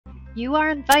You are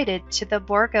invited to the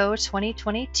Bourgault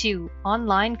 2022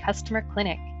 online customer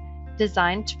clinic,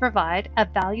 designed to provide a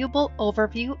valuable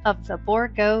overview of the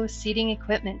Bourgault seating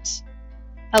equipment.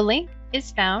 A link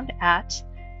is found at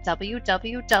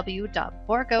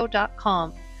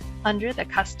www.bourgault.com under the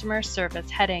Customer Service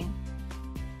heading.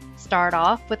 Start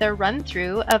off with a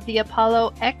run-through of the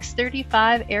Apollo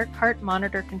X35 Air Cart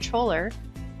Monitor Controller,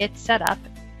 its setup,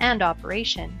 and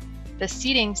operation. The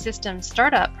seating system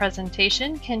startup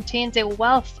presentation contains a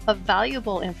wealth of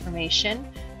valuable information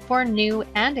for new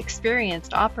and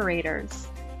experienced operators.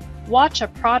 Watch a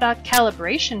product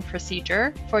calibration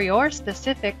procedure for your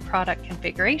specific product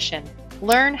configuration.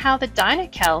 Learn how the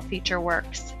Dynacal feature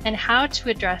works and how to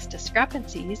address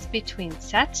discrepancies between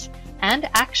set and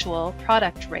actual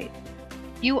product rate.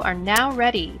 You are now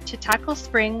ready to tackle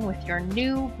spring with your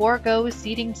new Bourgault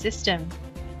seating system.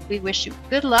 We wish you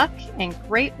good luck and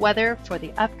great weather for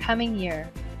the upcoming year.